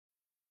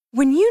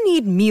When you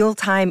need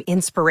mealtime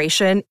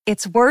inspiration,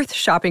 it's worth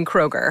shopping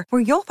Kroger,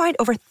 where you'll find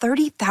over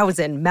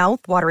 30,000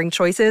 mouth-watering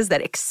choices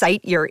that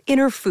excite your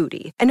inner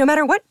foodie. And no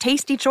matter what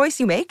tasty choice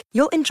you make,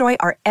 you'll enjoy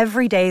our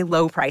everyday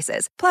low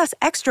prices, plus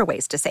extra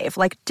ways to save,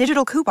 like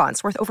digital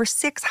coupons worth over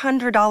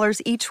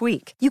 $600 each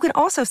week. You can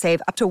also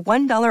save up to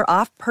 $1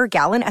 off per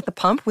gallon at the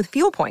pump with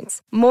fuel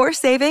points. More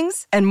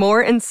savings and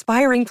more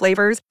inspiring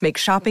flavors make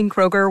shopping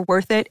Kroger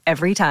worth it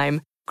every time.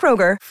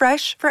 Kroger,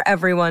 fresh for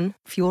everyone.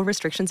 Fuel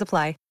restrictions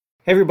apply.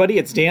 Hey everybody,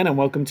 it's Dan, and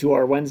welcome to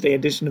our Wednesday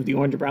edition of the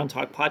Orange and Brown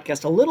Talk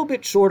podcast. A little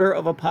bit shorter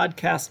of a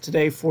podcast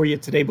today for you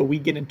today, but we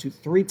get into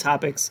three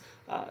topics.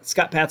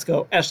 Scott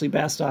Patsko, Ashley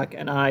Bastock,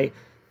 and I.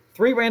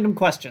 Three random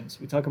questions.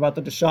 We talk about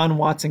the Deshaun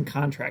Watson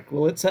contract.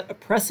 Will it set a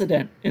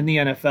precedent in the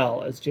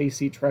NFL, as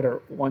J.C.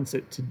 Tretter wants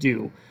it to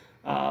do?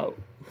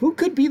 Who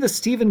could be the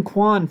Stephen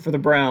Kwan for the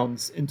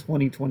Browns in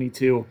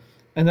 2022?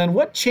 And then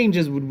what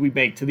changes would we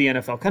make to the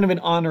NFL, kind of in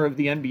honor of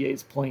the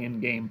NBA's play-in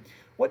game?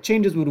 What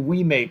changes would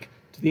we make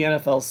to the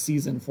NFL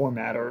season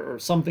format or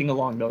something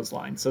along those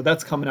lines? So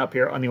that's coming up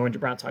here on the Orange and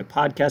Brown Talk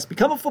podcast.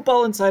 Become a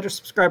Football Insider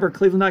subscriber,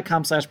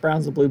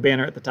 cleveland.com/Browns, the blue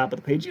banner at the top of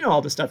the page. You know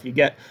all the stuff you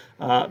get.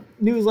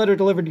 Newsletter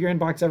delivered to your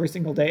inbox every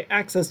single day,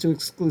 access to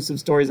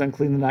exclusive stories on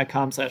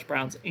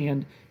cleveland.com/Browns,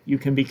 and you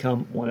can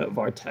become one of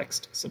our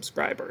text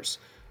subscribers.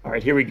 All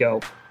right, here we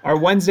go. Our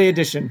Wednesday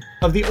edition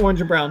of the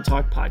Orange and Brown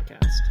Talk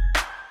podcast.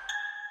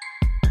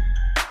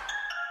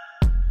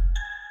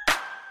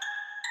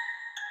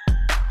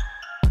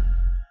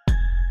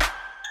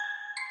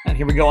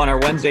 Here we go on our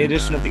Wednesday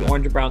edition of the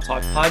Orange and Brown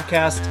Talk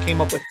podcast.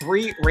 Came up with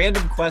three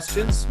random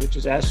questions, which,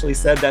 as Ashley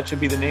said, that should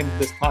be the name of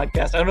this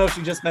podcast. I don't know if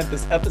she just meant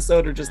this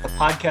episid or just the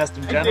podcast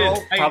in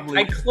general.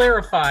 I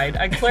clarified.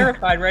 I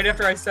clarified right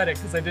after I said it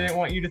because I didn't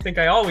want you to think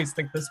I always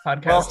think this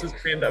podcast is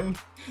random.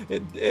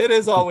 It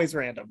is always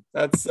random.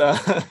 That's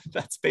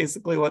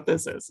basically what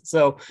this is.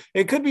 So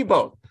it could be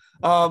both.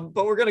 But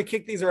we're going to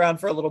kick these around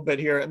for a little bit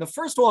here. And the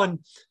first one,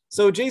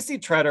 so J.C.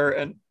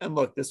 Tretter, and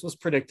look, this was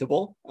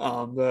predictable.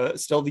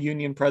 Still the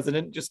union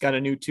president, just got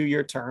a new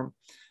 2-year term,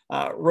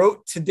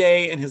 wrote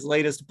today in his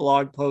latest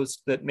blog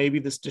post that maybe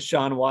this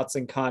Deshaun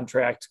Watson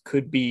contract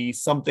could be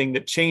something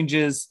that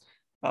changes,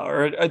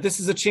 or this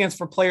is a chance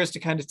for players to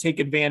kind of take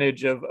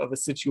advantage of a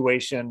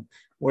situation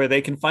where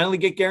they can finally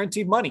get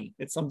guaranteed money.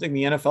 It's something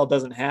the NFL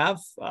doesn't have,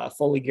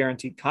 fully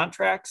guaranteed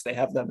contracts. They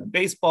have them in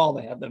baseball.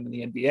 They have them in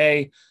the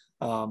NBA.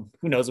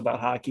 Who knows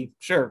about hockey?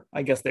 Sure,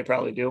 I guess they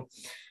probably do.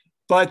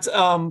 But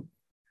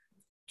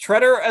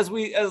Tretter,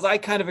 as I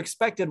kind of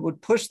expected,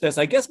 would push this.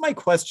 I guess my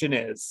question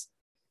is,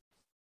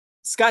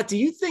 Scott, do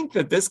you think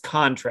that this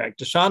contract,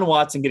 Deshaun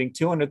Watson getting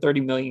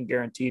 $230 million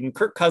guaranteed, and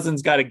Kirk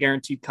Cousins got a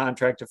guaranteed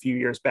contract a few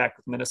years back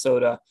with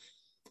Minnesota,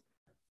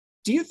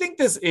 do you think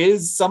this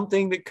is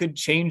something that could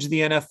change the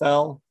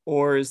NFL,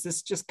 or is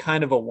this just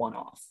kind of a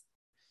one-off?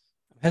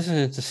 I'm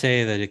hesitant to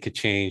say that it could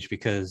change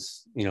because,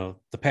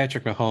 the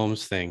Patrick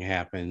Mahomes thing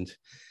happened,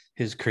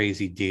 his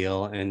crazy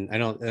deal. And I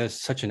know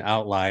that's such an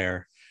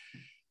outlier.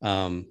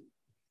 I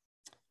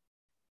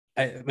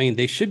mean,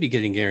 they should be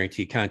getting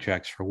guaranteed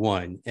contracts for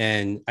one.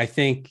 And I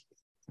think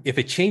if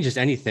it changes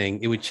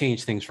anything, it would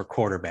change things for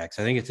quarterbacks.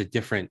 I think it's a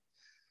different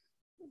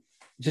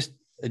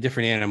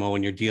animal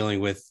when you're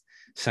dealing with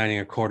signing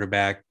a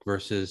quarterback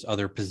versus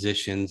other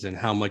positions and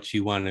how much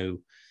you want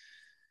to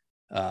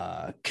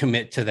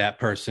commit to that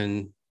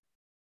person,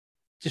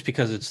 just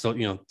because it's so,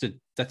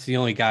 that's the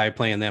only guy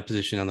playing that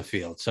position on the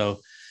field.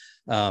 So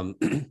I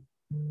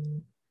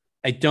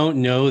don't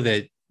know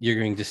that you're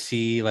going to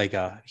see like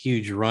a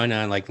huge run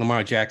on, like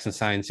Lamar Jackson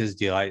signs his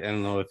deal. I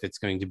don't know if it's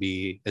going to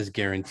be as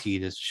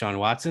guaranteed as Deshaun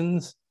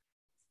Watson's.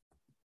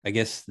 I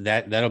guess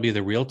that'll be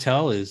the real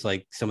tell, is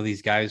like some of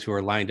these guys who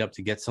are lined up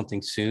to get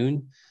something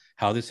soon,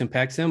 how this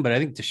impacts them. But I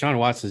think Deshaun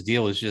Watson's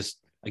deal is just,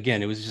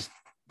 again, it was just,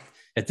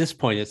 at this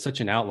point, it's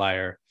such an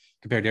outlier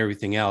compared to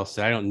everything else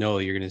that I don't know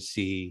you're going to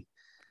see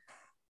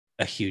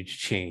a huge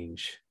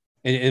change.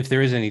 And if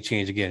there is any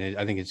change, again,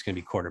 I think it's going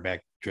to be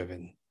quarterback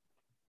driven.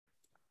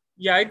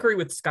 Yeah, I agree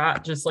with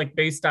Scott, just like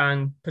based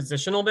on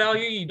positional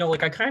value,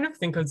 I kind of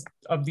think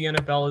of the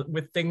NFL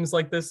with things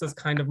like this as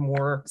kind of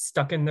more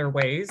stuck in their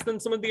ways than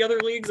some of the other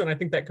leagues. And I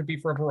think that could be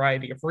for a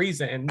variety of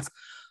reasons.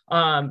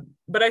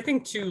 But I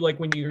think too, like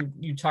when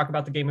you talk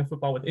about the game of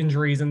football with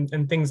injuries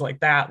and things like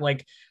that,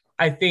 like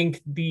I think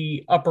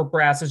the upper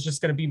brass is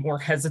just going to be more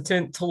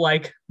hesitant to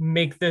like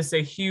make this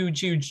a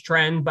huge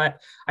trend.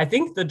 But I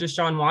think the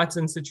Deshaun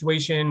Watson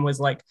situation was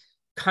like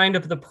kind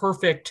of the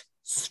perfect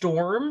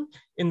storm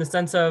in the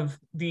sense of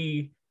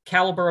the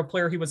caliber of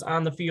player he was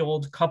on the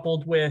field,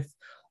 coupled with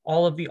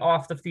all of the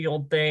off the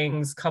field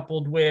things,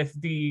 coupled with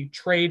the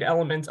trade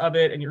elements of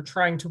it. And you're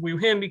trying to woo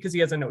him because he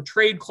has a no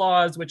trade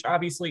clause, which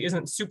obviously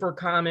isn't super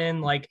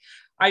common. Like,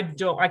 I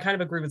kind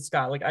of agree with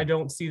Scott. Like, I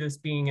don't see this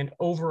being an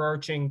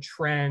overarching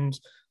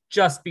trend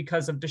just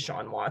because of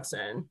Deshaun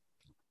Watson.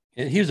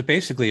 He was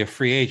basically a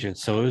free agent.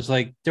 So it was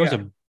like, there was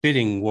a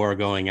bidding war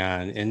going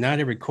on, and not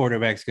every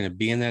quarterback's going to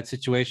be in that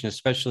situation,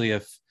 especially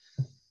if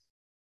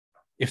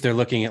they're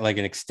looking at like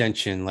an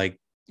extension, like,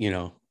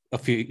 a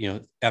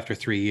few, after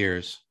 3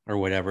 years or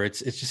whatever. It's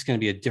just going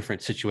to be a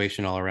different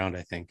situation all around,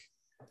 I think.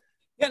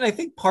 Yeah, and I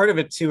think part of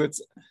it too,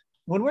 it's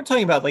when we're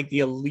talking about like the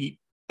elite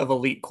of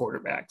elite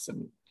quarterbacks,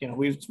 and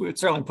we would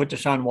certainly put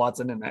Deshaun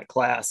Watson in that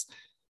class.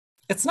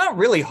 It's not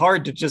really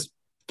hard to just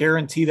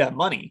guarantee that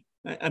money.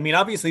 I mean,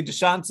 obviously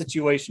Deshaun's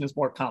situation is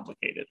more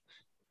complicated,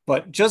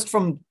 but just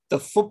from the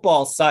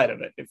football side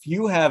of it, if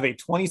you have a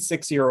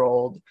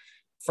 26-year-old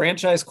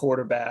franchise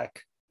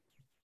quarterback,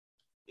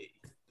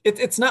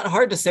 it's not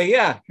hard to say,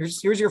 yeah,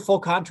 here's your full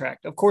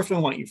contract. Of course we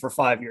want you for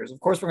 5 years. Of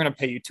course we're going to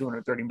pay you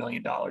 $230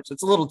 million.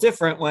 It's a little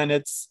different when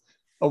it's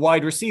a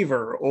wide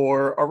receiver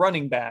or a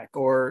running back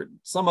or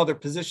some other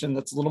position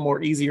that's a little more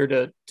easier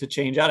to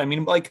change out. I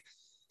mean, like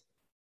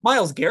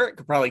Myles Garrett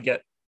could probably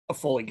get a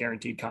fully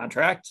guaranteed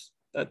contract.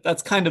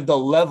 That's kind of the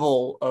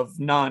level of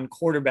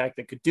non-quarterback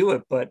that could do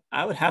it. But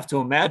I would have to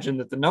imagine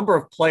that the number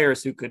of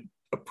players who could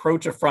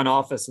approach a front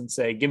office and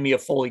say, give me a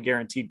fully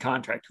guaranteed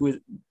contract who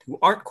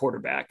aren't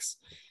quarterbacks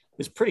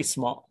is pretty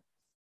small.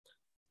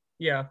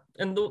 Yeah.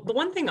 And the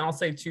one thing I'll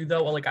say too,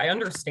 though, like I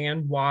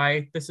understand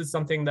why this is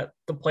something that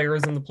the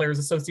players and the Players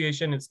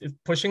Association is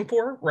pushing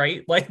for,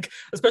 right? Like,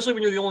 especially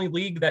when you're the only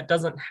league that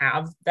doesn't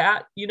have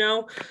that,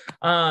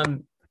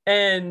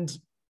 and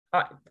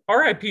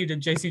RIP to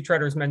JC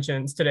Tretter's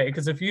mentions today,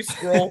 because if you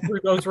scroll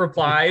through those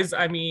replies,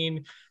 I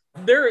mean,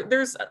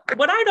 there's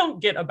what I don't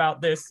get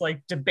about this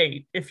like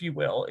debate, if you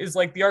will, is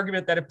like the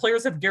argument that if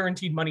players have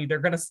guaranteed money, they're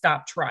going to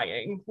stop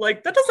trying.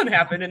 Like that doesn't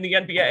happen in the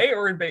NBA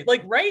or in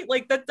like, right?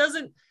 Like that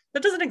doesn't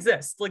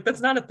exist. Like that's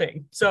not a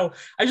thing. So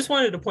I just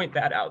wanted to point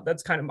that out.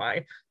 That's kind of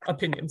my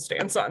opinion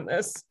stance on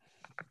this.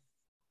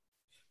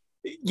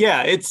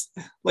 Yeah, it's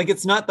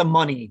not the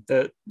money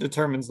that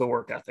determines the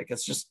work ethic.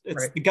 It's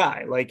right. The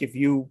guy. Like if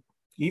you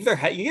either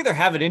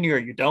have it in you or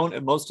you don't,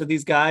 and most of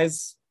these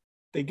guys,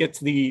 they get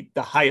to the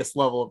highest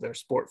level of their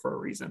sport for a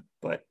reason.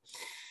 But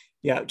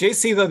yeah,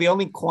 JC though, the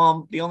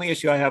only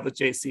issue I have with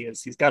JC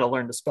is he's got to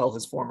learn to spell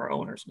his former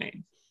owner's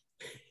name.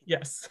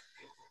 Yes.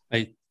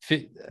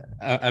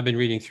 I've been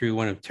reading through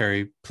one of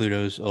Terry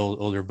Pluto's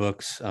older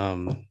books. I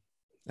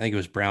think it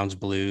was Browns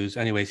Blues.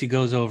 Anyways, he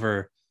goes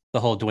over the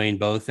whole Dwayne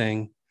Bowe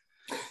thing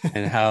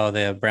and how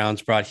the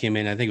Browns brought him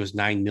in. I think it was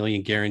 $9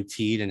 million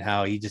guaranteed, and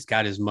how he just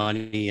got his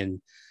money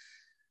and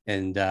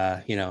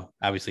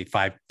obviously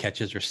 5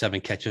 catches or 7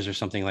 catches or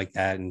something like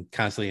that, and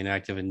constantly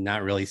inactive and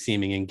not really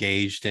seeming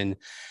engaged.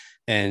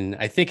 And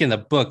I think in the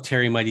book,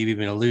 Terry might have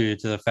even alluded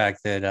to the fact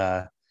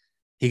that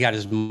he got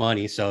his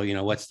money. So,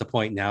 what's the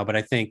point now? But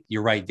I think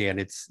you're right, Dan.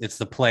 It's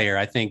the player.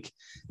 I think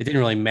it didn't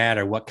really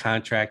matter what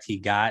contract he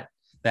got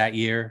that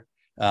year.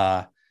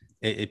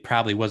 It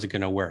probably wasn't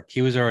going to work.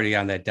 He was already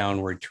on that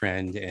downward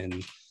trend,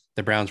 and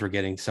the Browns were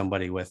getting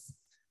somebody with,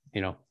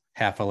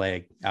 half a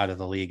leg out of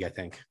the league, I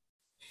think.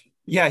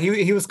 Yeah,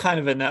 he was kind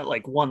of in that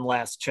like one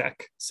last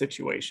check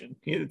situation.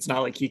 It's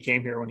not like he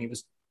came here when he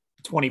was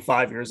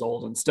 25 years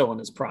old and still in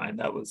his prime.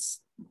 That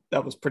was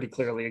pretty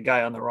clearly a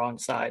guy on the wrong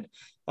side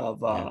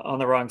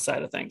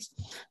of things.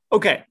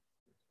 Okay,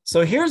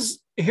 so here's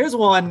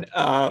one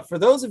for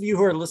those of you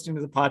who are listening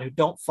to the pod who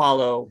don't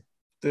follow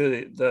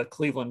the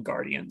Cleveland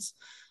Guardians.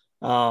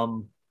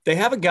 They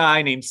have a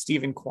guy named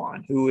Stephen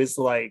Kwan who is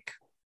like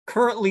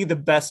currently the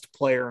best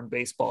player in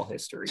baseball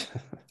history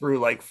through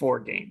like 4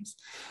 games.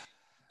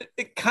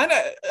 It kind of,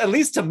 at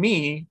least to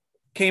me,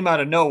 came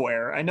out of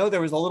nowhere. I know there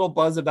was a little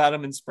buzz about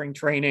him in spring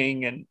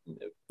training,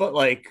 but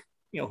like,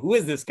 who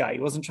is this guy? He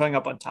wasn't showing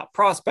up on top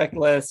prospect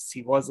lists.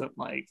 He wasn't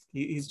like,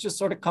 he's just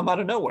sort of come out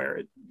of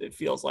nowhere. It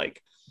feels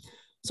like.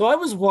 So I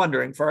was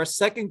wondering for our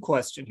second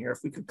question here, if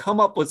we could come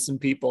up with some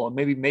people and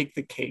maybe make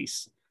the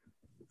case,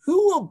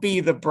 who will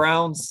be the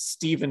Browns'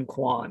 Stephen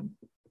Kwan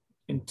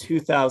in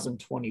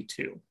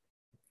 2022?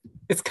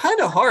 It's kind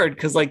of hard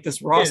because like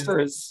this roster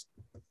is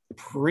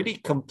pretty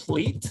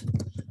complete,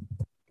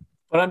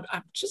 but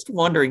I'm just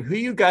wondering who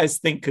you guys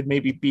think could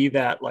maybe be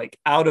that like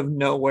out of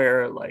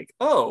nowhere, like,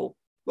 oh,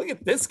 look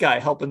at this guy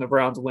helping the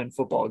Browns win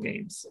football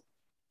games.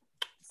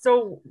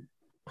 So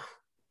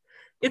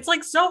it's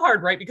like so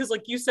hard, right? Because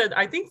like you said,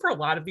 I think for a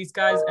lot of these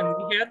guys, and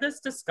we had this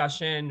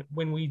discussion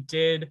when we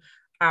did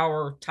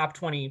our top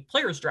 20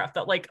 players draft,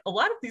 that like a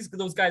lot of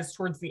those guys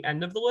towards the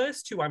end of the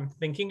list who I'm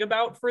thinking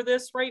about for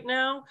this right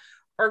now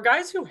are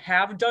guys who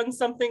have done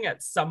something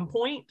at some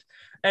point,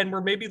 and we're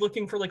maybe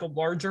looking for like a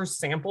larger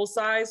sample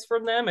size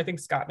from them. I think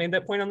Scott made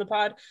that point on the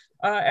pod,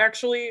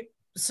 actually.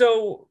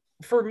 So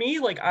for me,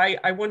 like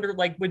I wonder,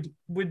 like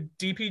would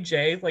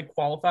DPJ like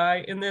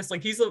qualify in this?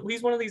 Like he's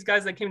one of these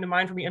guys that came to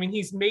mind for me. I mean,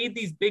 he's made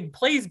these big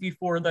plays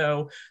before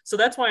though, so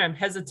that's why I'm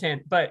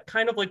hesitant. But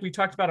kind of like we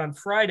talked about on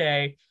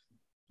Friday,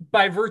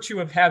 by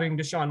virtue of having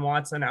Deshaun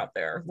Watson out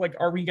there, like,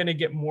 are we going to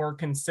get more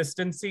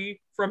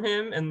consistency from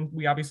him? And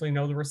we obviously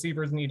know the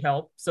receivers need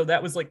help. So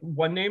that was like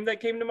one name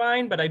that came to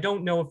mind, but I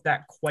don't know if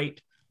that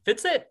quite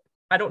fits it.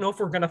 I don't know if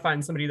we're going to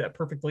find somebody that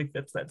perfectly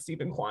fits that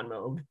Stephen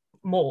Kwan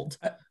mold.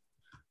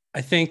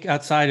 I think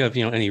outside of,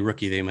 any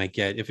rookie they might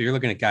get, if you're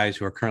looking at guys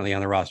who are currently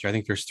on the roster, I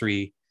think there's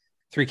 3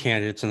 three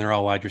candidates, and they're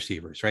all wide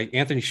receivers, right?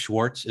 Anthony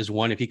Schwartz is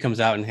one. If he comes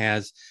out and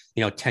has,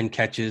 10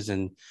 catches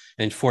and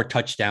 4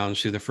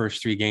 touchdowns through the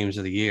first 3 games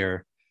of the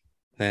year,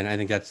 then I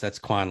think that's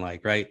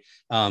Quan-like, right?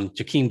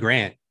 Jakeem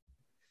Grant,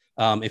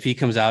 if he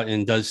comes out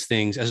and does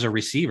things as a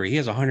receiver, he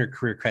has 100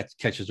 career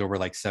catches over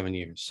like 7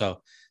 years.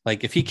 So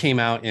like if he came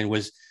out and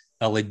was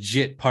a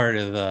legit part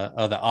of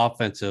the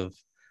offensive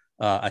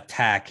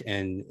attack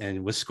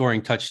and was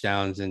scoring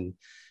touchdowns and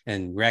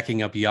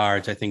racking up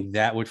yards, I think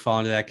that would fall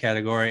into that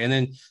category. And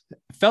then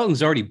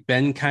Felton's already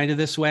been kind of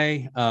this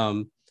way.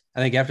 I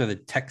think after the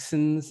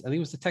Texans, I think it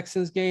was the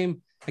Texans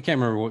game. I can't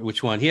remember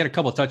which one. He had a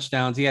couple of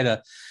touchdowns. He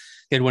had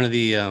one of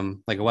the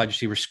like a wide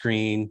receiver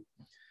screen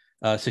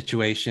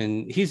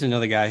situation. He's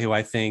another guy who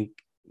I think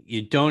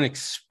you don't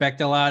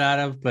expect a lot out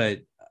of,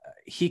 but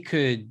he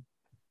could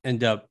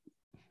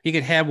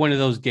have one of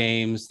those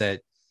games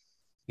that,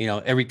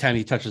 every time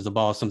he touches the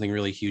ball, something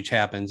really huge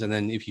happens. And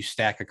then if you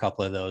stack a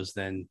couple of those,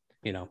 then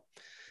you're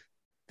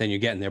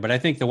getting there. But I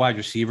think the wide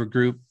receiver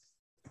group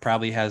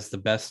probably has the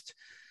best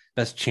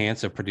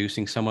chance of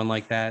producing someone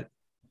like that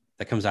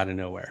comes out of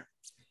nowhere.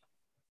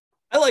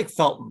 I like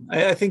Felton.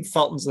 I think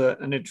Felton's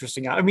an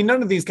interesting. I mean,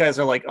 none of these guys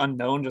are like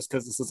unknown just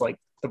because this is like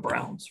the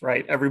Browns,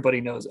 right?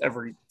 Everybody knows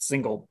every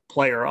single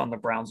player on the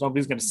Browns.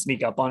 Nobody's going to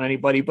sneak up on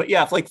anybody. But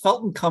yeah, if like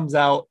Felton comes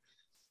out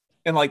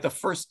in like the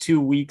first 2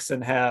 weeks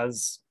and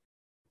has,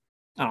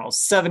 I don't know,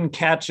 7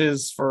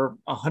 catches for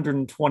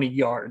 120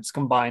 yards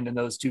combined in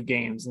those 2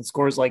 games and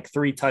scores like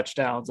 3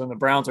 touchdowns and the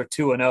Browns are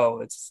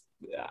 2-0, it's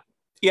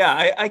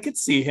I could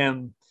see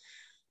him.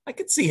 I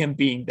could see him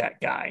being that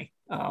guy.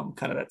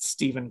 Kind of that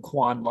Stephen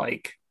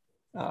Quan-like,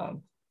 I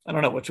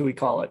don't know, what should we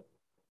call it?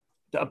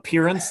 The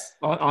appearance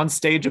on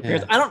stage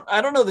appearance. Yeah.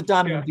 I don't know that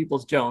Donovan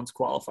Peoples-Jones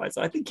qualifies.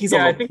 I think he's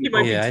I think he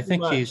might I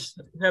think he's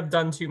have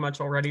done too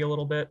much already a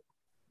little bit.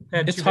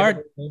 It's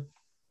hard.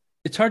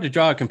 It's hard to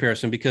draw a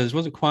comparison because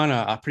wasn't Quan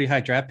a pretty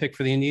high draft pick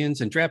for the Indians,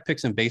 and draft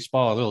picks in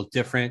baseball are a little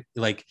different.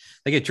 Like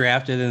they get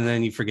drafted and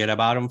then you forget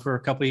about them for a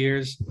couple of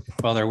years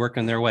while they're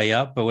working their way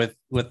up. But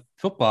with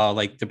football,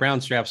 like the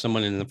Browns draft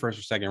someone in the first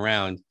or second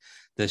round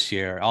this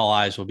year, all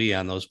eyes will be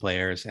on those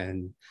players.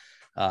 And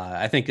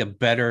I think maybe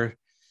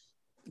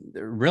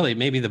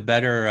the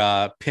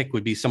better pick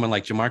would be someone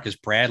like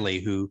Jamarcus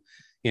Bradley, who,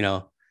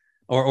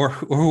 or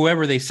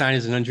whoever they sign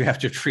as an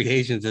undrafted free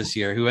agent this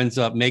year, who ends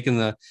up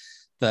making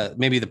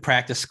maybe the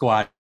practice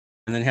squad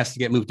and then has to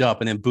get moved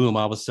up, and then boom,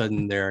 all of a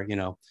sudden they're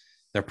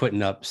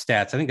putting up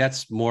stats. I think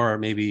that's more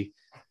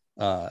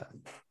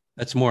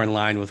that's more in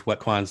line with what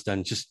Quan's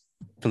done, just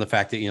from the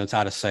fact that, it's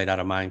out of sight, out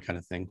of mind kind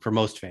of thing for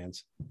most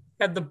fans.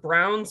 Had the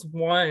Browns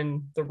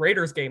won the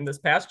Raiders game this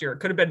past year, it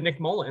could have been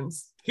Nick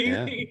Mullins.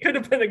 He could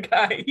have been a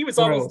guy. He was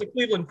almost a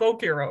Cleveland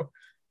folk hero.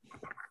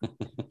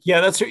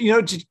 Yeah, that's true.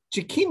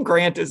 Jakeem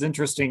Grant is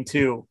interesting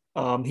too.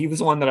 He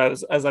was one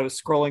that as I was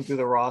scrolling through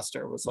the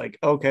roster, was like,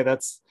 okay,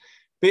 that's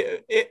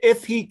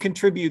if he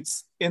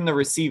contributes in the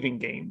receiving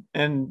game.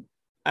 And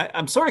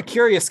I'm sort of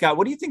curious, Scott,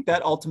 what do you think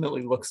that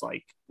ultimately looks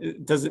like?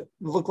 Does it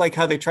look like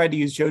how they tried to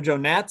use JoJo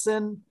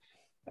Natson?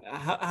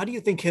 How do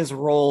you think his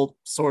role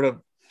sort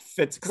of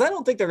fits? Because I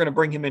don't think they're going to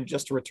bring him in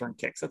just to return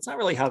kicks. That's not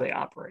really how they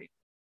operate.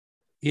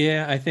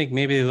 Yeah, I think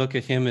maybe they look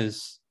at him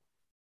as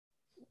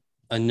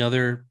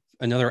another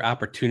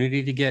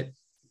opportunity to get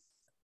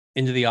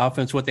into the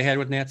offense, what they had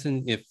with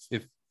Natson.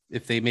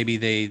 If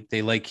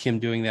they like him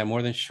doing that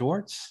more than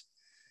Schwartz,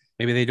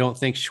 maybe they don't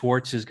think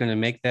Schwartz is going to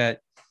make that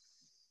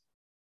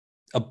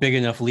a big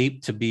enough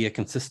leap to be a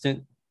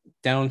consistent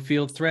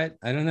downfield threat.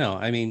 I don't know.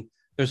 I mean,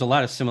 there's a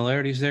lot of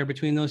similarities there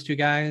between those two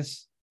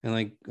guys. And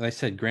like I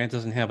said, Grant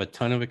doesn't have a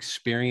ton of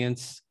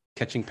experience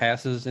catching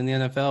passes in the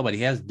NFL, but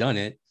he has done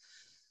it.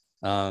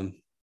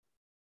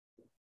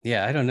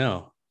 Yeah, I don't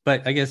know.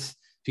 But I guess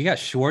if you got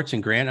Schwartz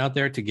and Grant out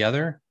there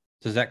together,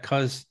 does that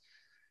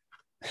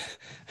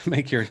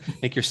make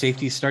your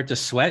safeties start to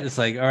sweat? It's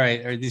like, all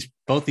right,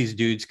 both these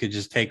dudes could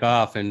just take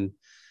off, and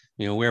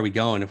where are we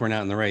going? If we're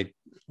not in the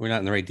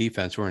right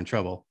defense, we're in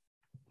trouble.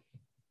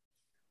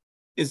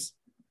 Is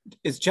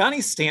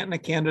Johnny Stanton a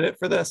candidate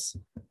for this?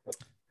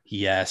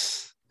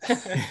 Yes.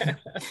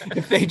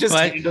 If they just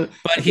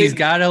but he's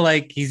got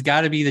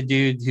to be the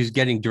dude who's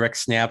getting direct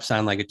snaps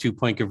on like a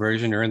 2-point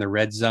conversion or in the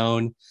red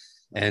zone,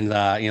 and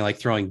like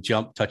throwing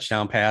jump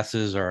touchdown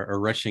passes or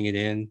rushing it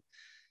in.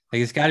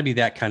 Like it's got to be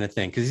that kind of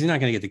thing, because he's not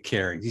going to get the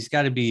carries. He's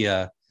got to be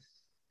the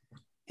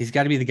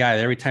guy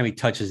that every time he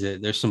touches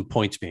it, there's some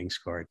points being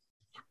scored.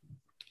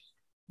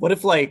 What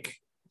if, like,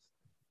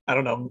 I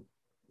don't know,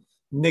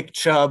 Nick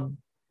Chubb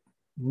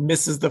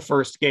misses the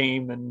first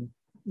game, and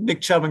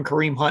Nick Chubb and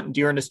Kareem Hunt and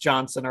Dearness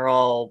Johnson are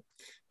all,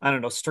 I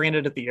don't know,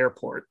 stranded at the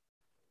airport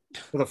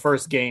for the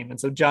first game. And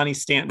so Johnny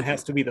Stanton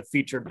has to be the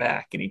featured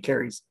back, and he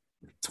carries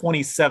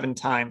 27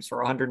 times for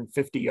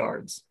 150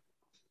 yards.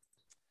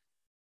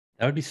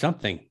 That would be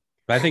something.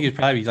 But I think it'd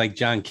probably be like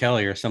John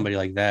Kelly or somebody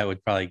like that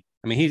would probably,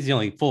 I mean, he's the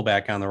only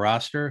fullback on the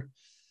roster.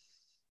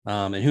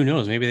 And who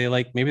knows, maybe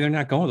they're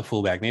not going with the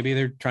fullback. Maybe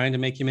they're trying to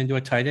make him into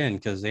a tight end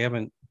because they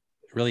haven't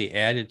really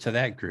added to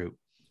that group.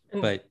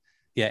 But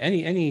yeah,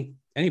 any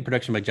any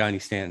production by Johnny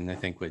Stanton, I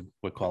think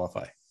would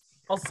qualify.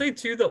 I'll say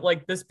too that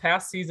like this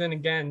past season,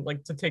 again,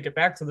 like to take it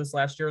back to this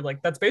last year,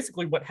 like that's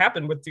basically what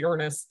happened with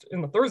D'Ernest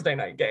in the Thursday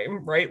night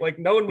game, right? Like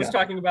no one was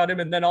talking about him,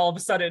 and then all of a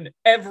sudden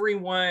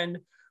everyone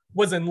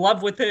was in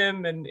love with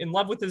him and in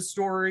love with his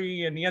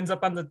story, and he ends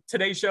up on the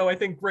Today Show, I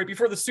think right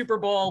before the Super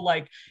Bowl.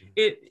 Like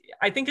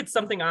I think it's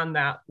something on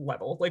that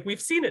level. Like we've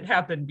seen it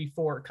happen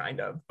before kind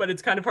of, but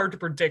it's kind of hard to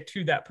predict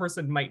who that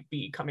person might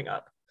be coming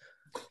up.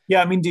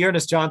 Yeah, I mean,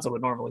 D'Ernest Johnson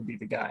would normally be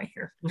the guy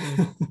here.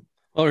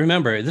 Well,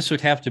 remember, this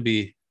would have to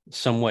be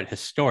somewhat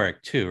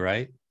historic too,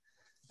 right?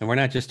 And we're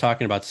not just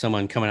talking about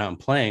someone coming out and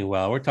playing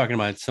well. We're talking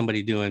about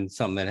somebody doing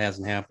something that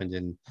hasn't happened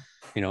in,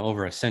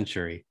 over a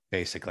century,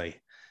 basically,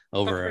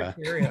 over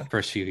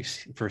first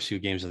few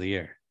games of the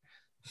year.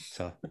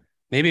 So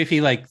maybe if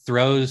he like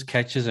throws,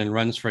 catches, and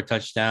runs for a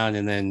touchdown,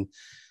 and then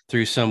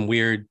through some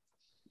weird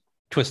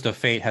twist of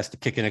fate has to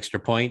kick an extra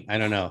point. I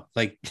don't know.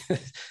 Like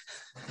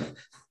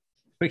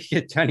we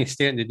get Johnny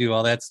Stanton to do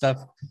all that stuff.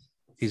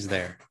 He's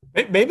there.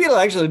 Maybe it'll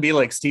actually be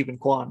like Stephen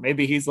Kwan.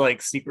 Maybe he's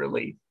like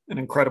secretly an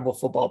incredible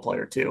football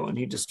player too, and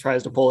he just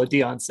tries to pull a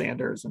Deion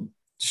Sanders and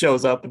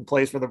shows up and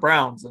plays for the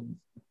Browns and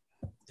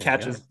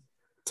catches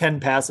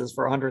 10 passes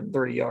for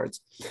 130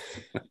 yards.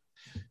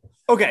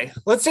 Okay,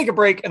 let's take a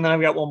break, and then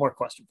I've got one more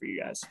question for you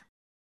guys.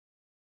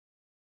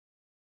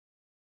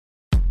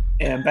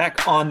 And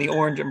back on the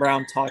Orange and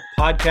Brown Talk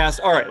podcast.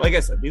 All right, like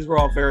I said, these were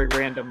all very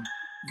random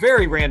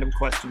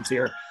questions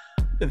here.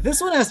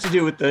 This one has to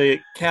do with the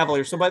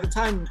Cavaliers. So by the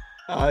time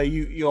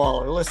you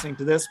all are listening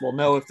to this, we'll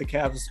know if the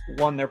Cavs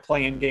won their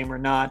play-in game or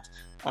not.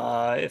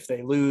 If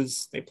they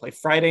lose, they play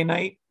Friday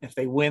night. If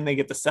they win, they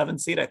get the 7th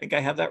seed. I think I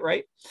have that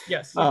right.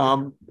 Yes.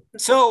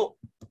 So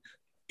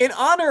in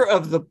honor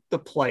of the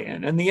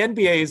play-in, and the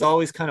NBA is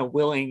always kind of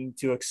willing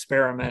to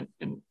experiment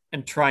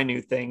and try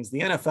new things. The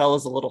NFL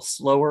is a little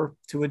slower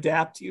to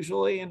adapt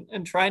usually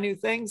and try new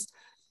things.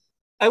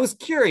 I was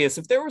curious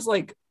if there was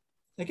like,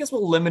 I guess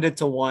we'll limit it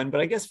to one, but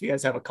I guess if you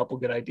guys have a couple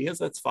good ideas,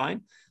 that's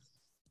fine.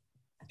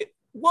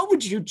 What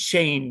would you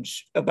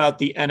change about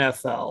the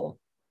NFL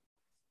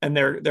and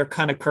their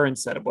kind of current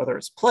setup, whether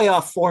it's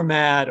playoff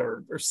format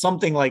or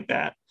something like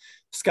that?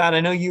 Scott,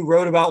 I know you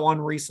wrote about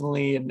one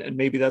recently, and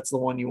maybe that's the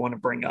one you want to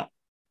bring up.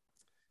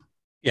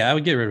 Yeah, I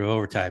would get rid of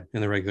overtime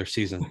in the regular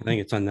season. I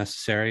think it's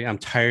unnecessary. I'm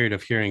tired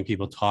of hearing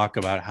people talk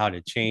about how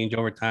to change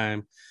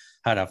overtime,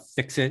 how to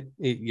fix it.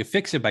 You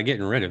fix it by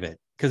getting rid of it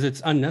because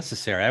it's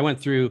unnecessary. I went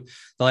through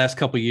the last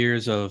couple of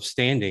years of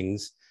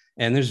standings,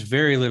 and there's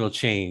very little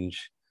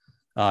change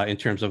in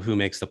terms of who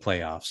makes the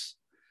playoffs.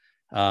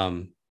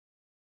 And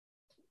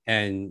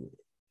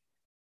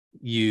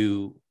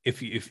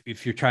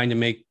if you're trying to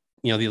make,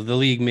 the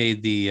league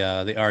made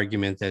the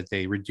argument that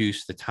they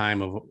reduced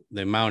the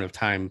amount of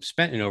time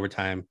spent in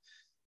overtime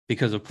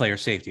because of player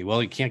safety.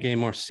 Well, you can't get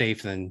any more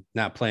safe than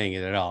not playing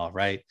it at all,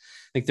 right?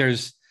 I think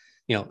there's,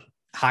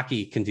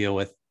 hockey can deal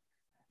with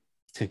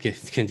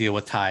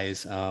ties.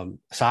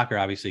 Soccer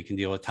obviously can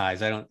deal with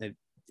ties. It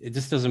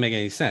just doesn't make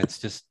any sense.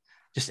 Just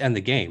end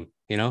the game.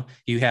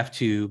 You have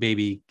to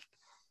maybe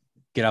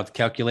get out the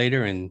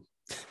calculator and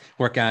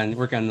work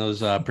on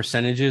those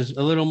percentages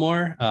a little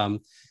more,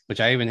 which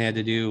I even had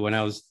to do when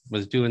I was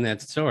doing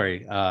that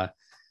story.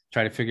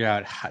 Try to figure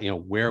out how,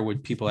 where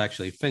would people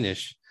actually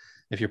finish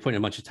if you're putting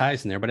a bunch of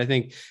ties in there. But I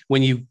think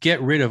when you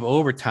get rid of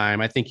overtime,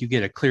 I think you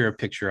get a clearer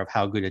picture of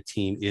how good a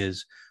team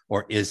is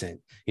or isn't.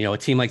 A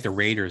team like the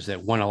Raiders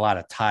that won a lot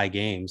of tie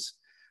games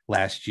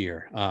last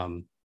year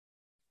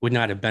would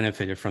not have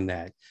benefited from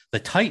that. The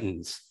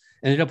Titans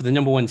ended up with the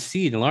number 1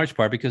 seed in large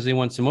part because they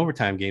won some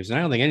overtime games. And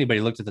I don't think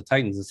anybody looked at the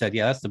Titans and said,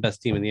 yeah, that's the best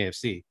team in the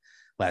AFC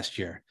last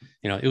year.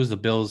 It was the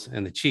Bills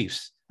and the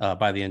Chiefs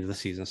by the end of the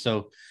season.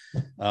 So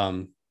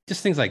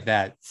just things like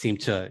that seem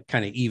to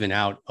kind of even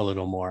out a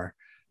little more.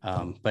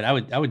 But I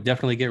would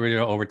definitely get rid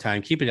of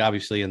overtime, keep it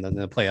obviously in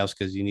the playoffs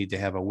because you need to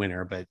have a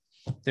winner, but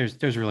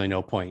there's really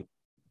no point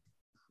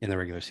in the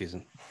regular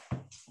season.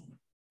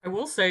 I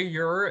will say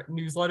your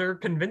newsletter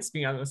convinced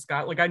me on this,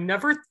 Scott. Like I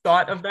never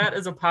thought of that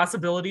as a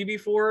possibility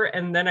before.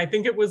 And then I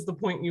think it was the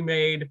point you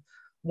made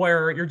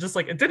where you're just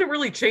like, it didn't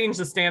really change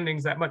the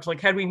standings that much.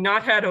 Like had we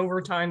not had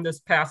overtime this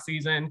past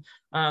season,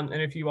 and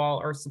if you all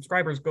are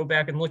subscribers, go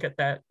back and look at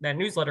that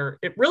newsletter,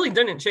 it really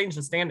didn't change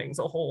the standings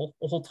a whole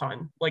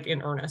ton, like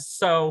in earnest.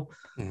 So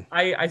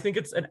I think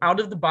it's an out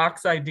of the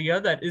box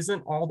idea that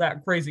isn't all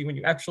that crazy when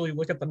you actually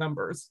look at the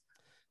numbers.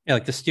 Yeah,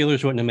 like the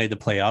Steelers wouldn't have made the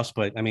playoffs,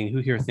 but I mean,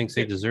 who here thinks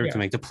they deserved to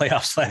make the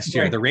playoffs last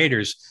year? Right. The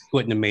Raiders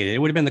wouldn't have made it. It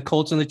would have been the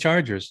Colts and the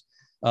Chargers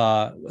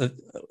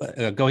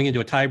going into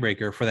a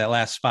tiebreaker for that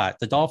last spot.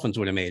 The Dolphins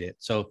would have made it.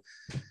 So,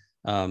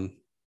 yeah,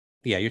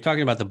 you're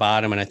talking about the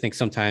bottom, and I think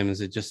sometimes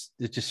it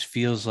just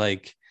feels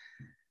like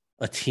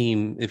a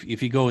team.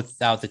 If you go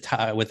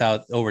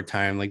without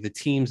overtime, like the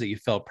teams that you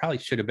felt probably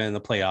should have been in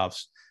the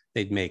playoffs,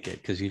 they'd make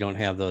it because you don't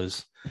have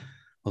those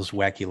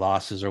wacky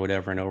losses or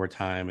whatever in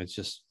overtime. It's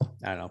just,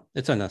 I don't know.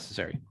 It's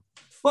unnecessary.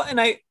 Well,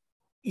 and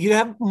you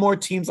have more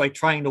teams like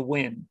trying to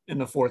win in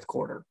the fourth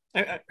quarter.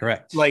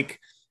 Correct. Like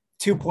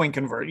 2-point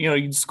convert,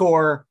 you'd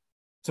score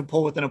to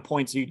pull within a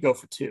point. So you'd go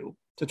for 2.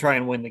 to try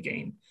and win the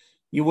game.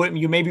 You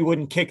maybe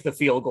wouldn't kick the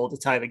field goal to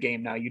tie the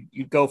game now.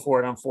 You'd go for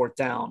it on fourth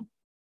down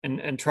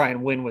and try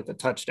and win with a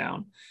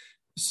touchdown.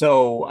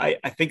 So I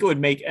think it would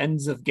make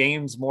ends of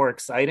games more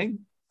exciting.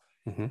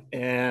 Mm-hmm.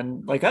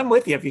 And like, I'm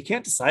with you. If you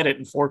can't decide it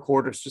in 4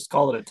 quarters, just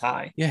call it a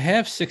tie. You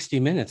have 60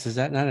 minutes. Is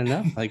that not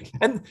enough? Like,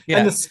 and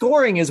the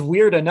scoring is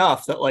weird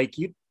enough that like,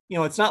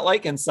 it's not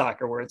like in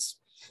soccer where it's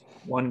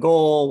 1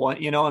 goal,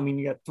 you got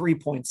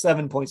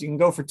 3.7 points. You can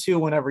go for 2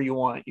 whenever you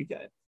want.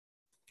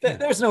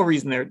 There's no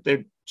reason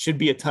there should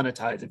be a ton of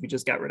ties if you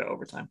just got rid of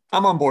overtime.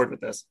 I'm on board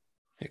with this.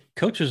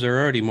 Coaches are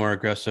already more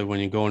aggressive when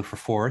you're going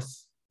for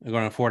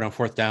going on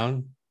fourth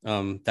down.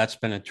 That's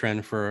been a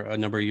trend for a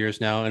number of years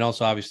now. And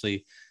also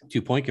obviously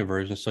 2-point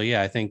conversions. So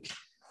yeah, I think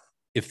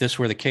if this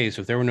were the case,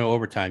 if there were no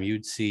overtime,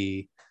 you'd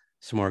see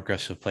some more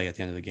aggressive play at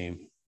the end of the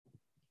game.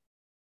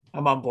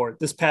 I'm on board.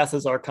 This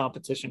passes our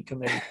competition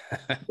committee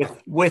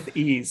with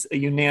ease, a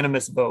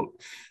unanimous vote.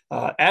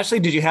 Ashley,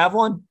 did you have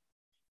one?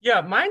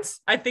 Yeah,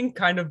 mine's, I think,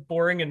 kind of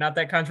boring and not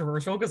that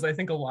controversial because I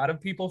think a lot of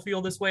people feel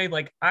this way.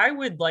 Like I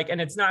would like, and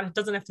it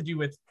doesn't have to do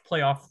with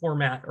playoff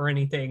format or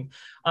anything.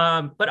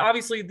 But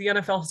obviously the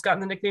NFL has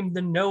gotten the nickname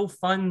the No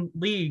Fun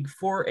League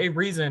for a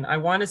reason. I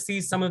want to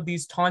see some of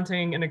these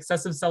taunting and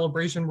excessive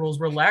celebration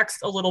rules relaxed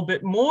a little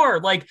bit more.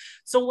 Like,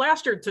 so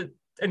last year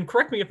and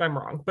correct me if I'm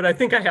wrong, but I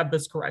think I have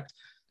this correct.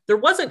 There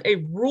wasn't a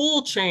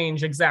rule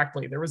change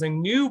exactly. There was a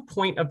new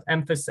point of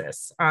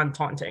emphasis on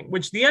taunting,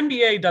 which the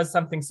NBA does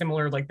something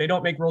similar. Like they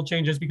don't make rule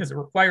changes because it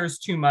requires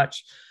too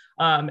much.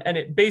 And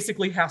it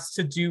basically has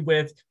to do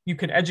with, you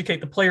can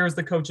educate the players,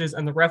 the coaches,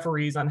 and the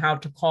referees on how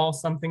to call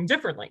something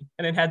differently.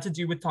 And it had to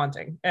do with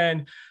taunting.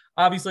 And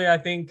obviously I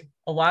think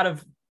a lot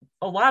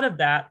of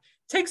that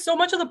takes so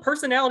much of the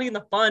personality and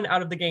the fun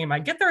out of the game. I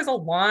get there's a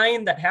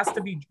line that has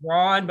to be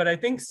drawn, but I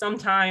think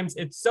sometimes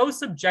it's so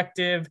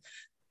subjective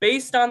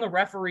based on the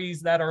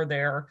referees that are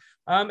there.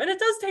 And it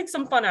does take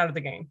some fun out of the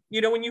game.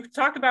 When you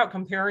talk about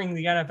comparing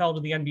the NFL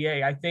to the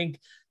NBA, I think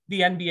the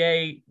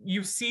NBA,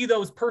 you see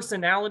those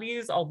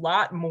personalities a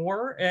lot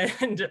more.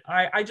 And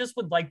I just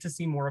would like to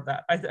see more of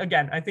that.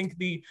 I think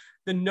the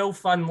No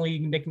Fun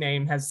League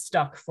nickname has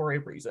stuck for a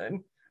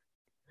reason.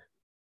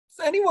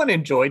 Does anyone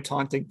enjoy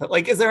taunting? But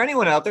like, is there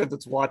anyone out there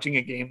that's watching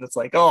a game that's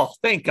like, oh,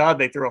 thank God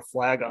they threw a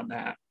flag on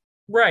that?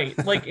 Right.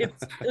 Like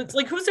it's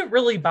like, who's it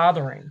really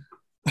bothering?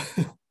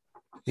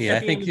 Yeah, I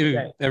think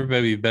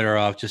everybody would be better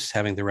off just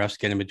having the refs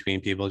get in between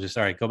people. Just,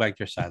 all right, go back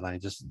to your sideline.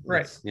 Just,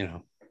 right.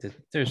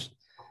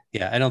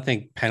 I don't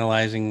think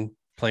penalizing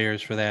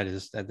players for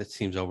that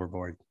seems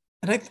overboard.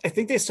 And I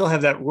think they still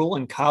have that rule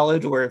in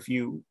college where if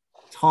you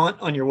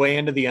taunt on your way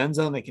into the end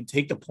zone, they can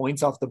take the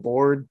points off the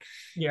board.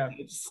 Yeah.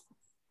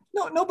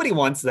 Nobody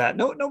wants that.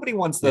 Nobody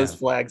wants those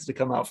flags to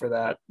come out for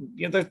that.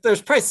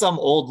 There's probably some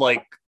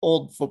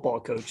old football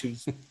coach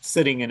who's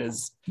sitting in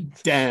his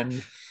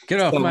den. Get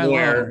off my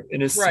lawn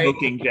in his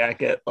smoking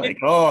jacket. Like,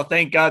 oh,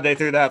 thank God they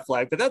threw that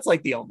flag. But that's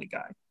like the only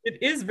guy.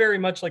 It is very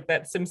much like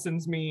that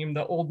Simpsons meme,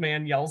 the old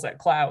man yells at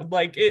cloud.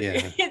 Like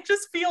it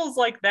just feels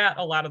like that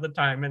a lot of the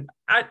time. And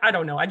I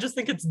don't know. I just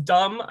think it's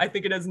dumb. I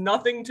think it has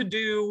nothing to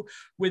do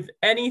with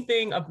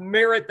anything of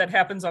merit that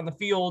happens on the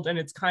field. And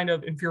it's kind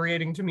of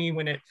infuriating to me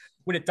when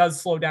it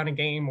does slow down a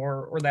game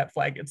or that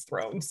flag gets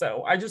thrown.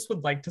 So I just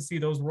would like to see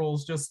those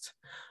rules just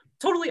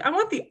totally. I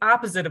want the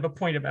opposite of a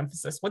point of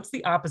emphasis. What's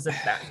the opposite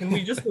of that? Can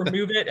we just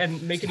remove it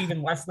and make it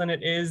even less than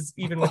it is,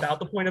 even without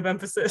the point of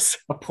emphasis?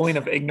 A point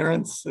of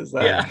ignorance? Is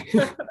that?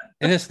 Yeah.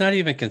 And it's not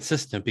even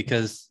consistent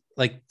because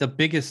like the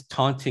biggest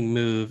taunting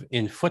move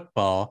in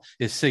football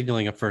is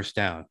signaling a first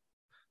down,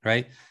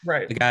 right?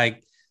 Right.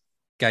 The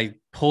guy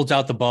pulls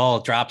out the ball,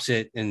 drops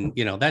it. And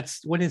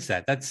that's, what is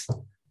that? That's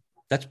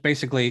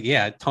basically,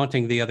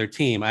 taunting the other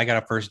team. I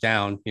got a first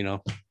down,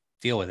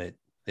 deal with it.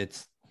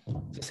 It's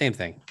the same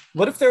thing.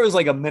 What if there was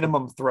like a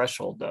minimum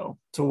threshold though,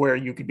 to where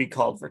you could be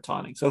called for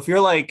taunting? So if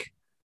you're like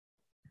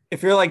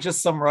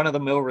just some run of the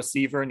mill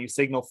receiver and you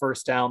signal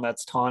first down,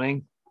 that's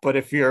taunting. But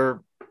if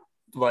you're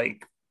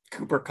like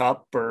Cooper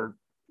Kupp or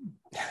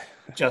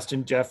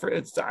Justin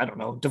Jefferson, I don't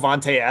know,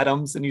 Devontae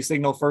Adams, and you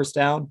signal first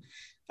down,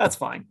 that's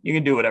fine. You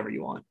can do whatever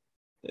you want.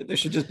 There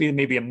should just be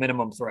maybe a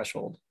minimum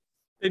threshold.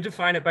 They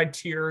define it by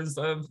tiers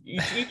of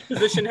each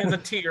position has a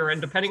tier, and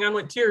depending on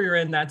what tier you're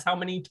in, that's how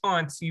many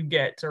taunts you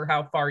get or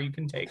how far you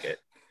can take it.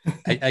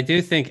 I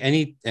do think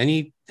any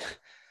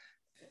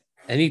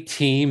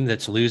team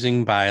that's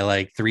losing by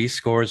like 3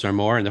 scores or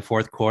more in the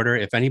fourth quarter,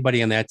 if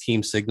anybody on that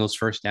team signals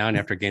first down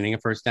after gaining a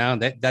first down,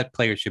 that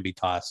player should be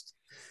tossed.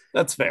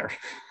 That's fair.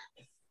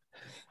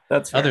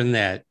 That's fair. Other than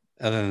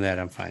that,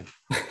 I'm fine.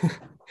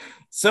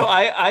 So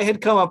I had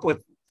come up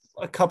with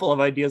a couple of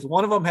ideas.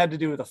 One of them had to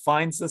do with a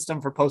fine system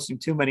for posting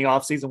too many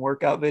off-season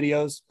workout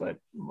videos, but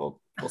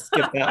we'll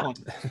skip that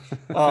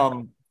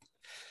one.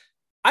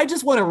 I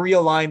just want to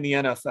realign the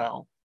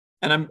NFL,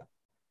 and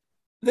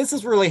this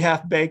is really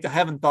half-baked. I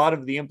haven't thought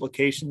of the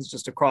implications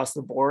just across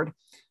the board,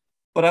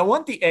 but I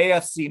want the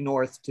AFC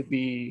North to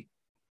be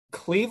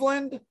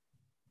Cleveland,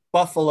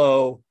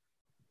 Buffalo,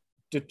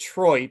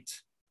 Detroit,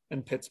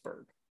 and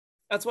Pittsburgh.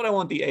 That's what I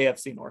want the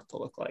AFC North to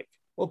look like.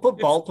 We'll put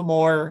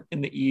Baltimore in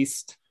the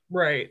East.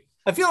 Right.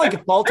 I feel like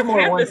if Baltimore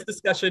I've had this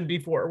discussion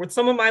before with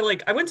some of my,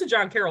 like, I went to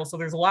John Carroll, so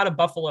there's a lot of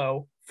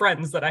Buffalo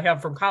friends that I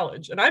have from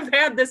college, and I've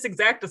had this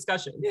exact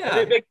discussion. Yeah.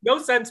 It makes no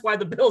sense why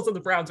the Bills and the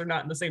Browns are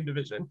not in the same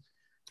division.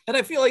 And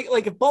I feel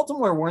like if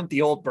Baltimore weren't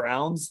the old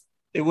Browns,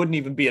 it wouldn't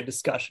even be a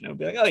discussion. It would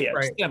be like, oh yeah,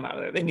 just get them out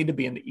of there. They need to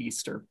be in the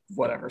East or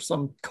whatever,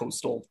 some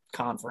coastal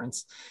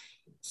conference.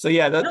 So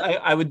yeah,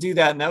 I would do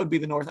that, and that would be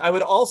the North. I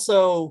would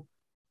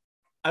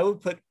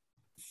put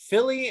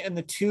Philly and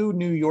the two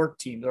New York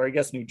teams, or I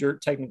guess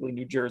technically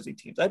New Jersey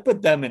teams. I'd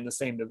put them in the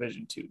same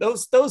division too.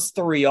 Those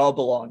three all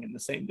belong in the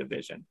same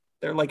division.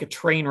 They're like a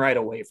train ride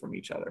away from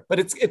each other. But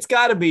it's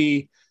got to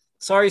be,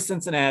 sorry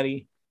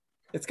Cincinnati,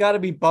 it's got to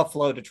be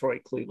Buffalo,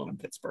 Detroit, Cleveland, and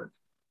Pittsburgh.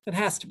 It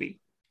has to be.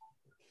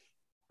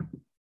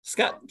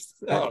 Scott,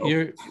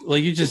 you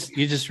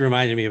just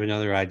reminded me of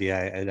another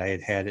idea I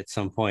had at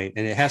some point,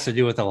 and it has to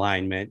do with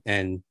alignment.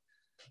 And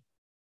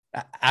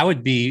I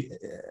would be,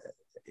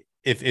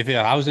 if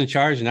I was in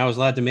charge and I was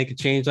allowed to make a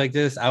change like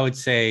this, I would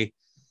say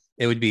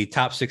it would be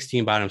top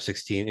 16, bottom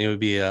 16. It would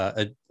be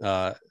a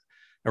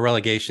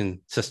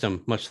relegation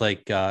system, much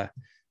like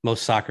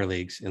most soccer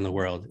leagues in the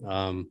world.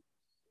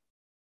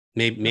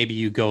 Maybe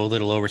you go a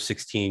little over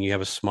 16, you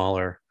have a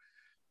smaller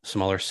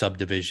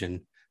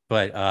subdivision,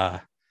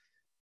 but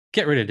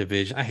get rid of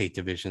division. I hate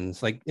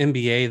divisions. Like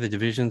NBA, the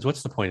divisions.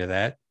 What's the point of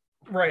that?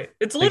 Right.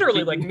 It's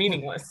literally like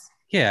meaningless.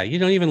 Yeah, you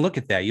don't even look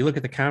at that. You look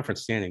at the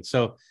conference standings.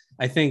 So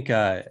I think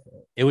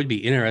it would be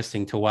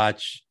interesting to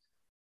watch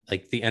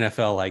like the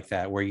NFL like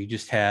that, where you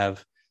just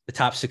have the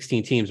top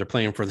 16 teams are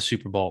playing for the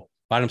Super Bowl.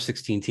 Bottom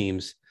 16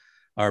 teams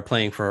are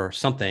playing for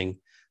something,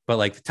 but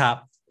like the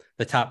top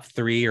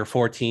 3 or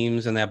 4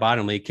 teams in that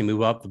bottom league can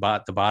move up.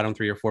 The bottom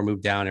 3 or 4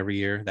 move down every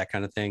year, that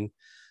kind of thing.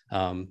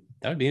 That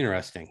would be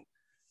interesting.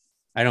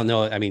 I don't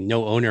know. I mean,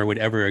 no owner would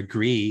ever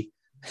agree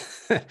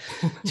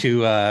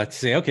to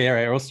say, okay, all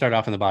right, we'll start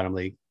off in the bottom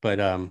league. But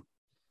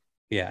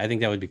yeah, I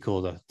think that would be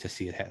cool to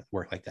see it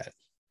work like that.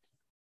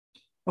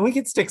 And we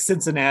could stick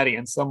Cincinnati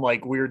in some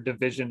like weird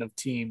division of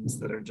teams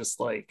that are just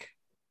like,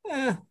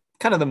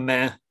 kind of the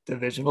meh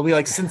division. It'll be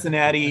like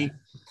Cincinnati,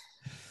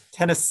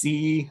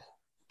 Tennessee,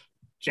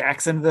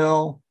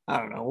 Jacksonville. I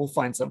don't know. We'll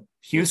find some.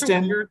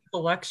 Houston. Weird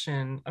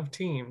selection of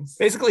teams.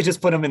 Basically, just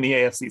put them in the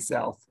AFC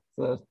South,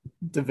 the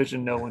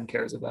division no one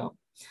cares about.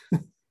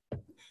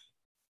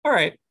 All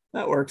right,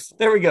 that works.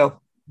 There we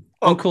go.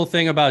 One cool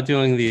thing about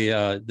doing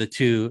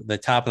the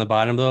top and the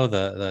bottom, though,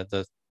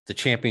 the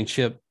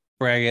championship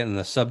bracket and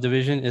the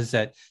subdivision, is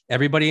that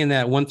everybody in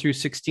that 1 through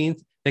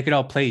 16th, they could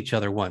all play each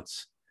other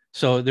once.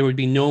 So there would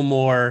be no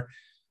more,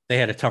 they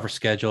had a tougher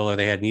schedule or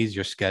they had an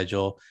easier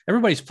schedule.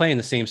 Everybody's playing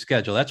the same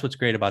schedule. That's what's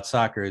great about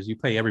soccer, is you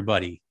play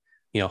everybody,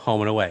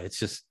 home and away. It's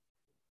just,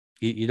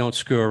 you don't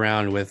screw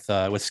around with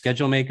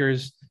schedule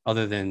makers,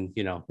 other than,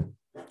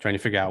 trying to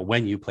figure out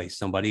when you play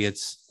somebody.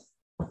 It's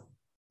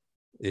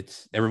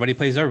everybody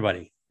plays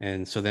everybody.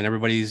 And so then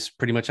everybody's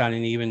pretty much on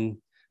an even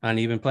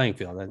playing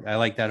field. I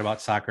like that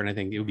about soccer. And I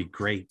think it would be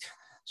great.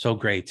 So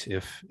great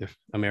if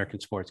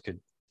American sports could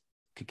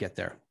get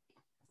there.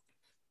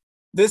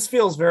 This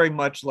feels very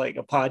much like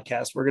a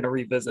podcast we're going to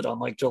revisit on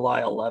like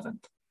July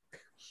 11th.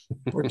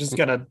 We're just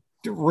going to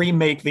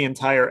remake the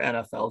entire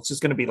NFL. It's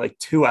just going to be like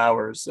 2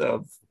 hours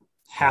of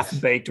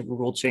half-baked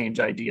rule change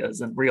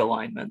ideas and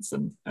realignments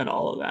and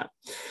all of that.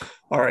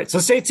 All right, so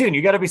stay tuned.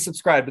 You got to be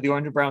subscribed to the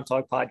Orange and Brown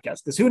Talk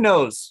podcast, because who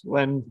knows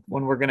when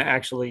we're going to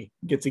actually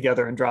get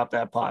together and drop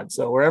that pod.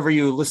 So wherever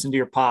you listen to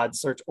your pods,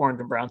 search Orange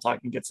and Brown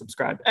Talk and get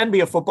subscribed, and be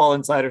a Football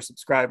Insider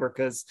subscriber,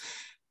 because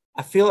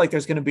I feel like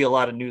there's going to be a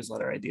lot of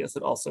newsletter ideas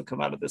that also come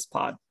out of this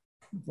pod.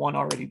 One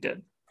already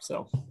did.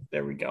 So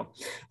there we go.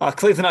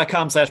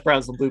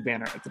 Cleveland.com/Browns the Blue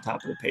banner at the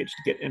top of the page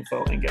to get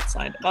info and get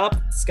signed up.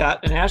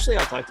 Scott and Ashley,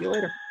 I'll talk to you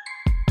later.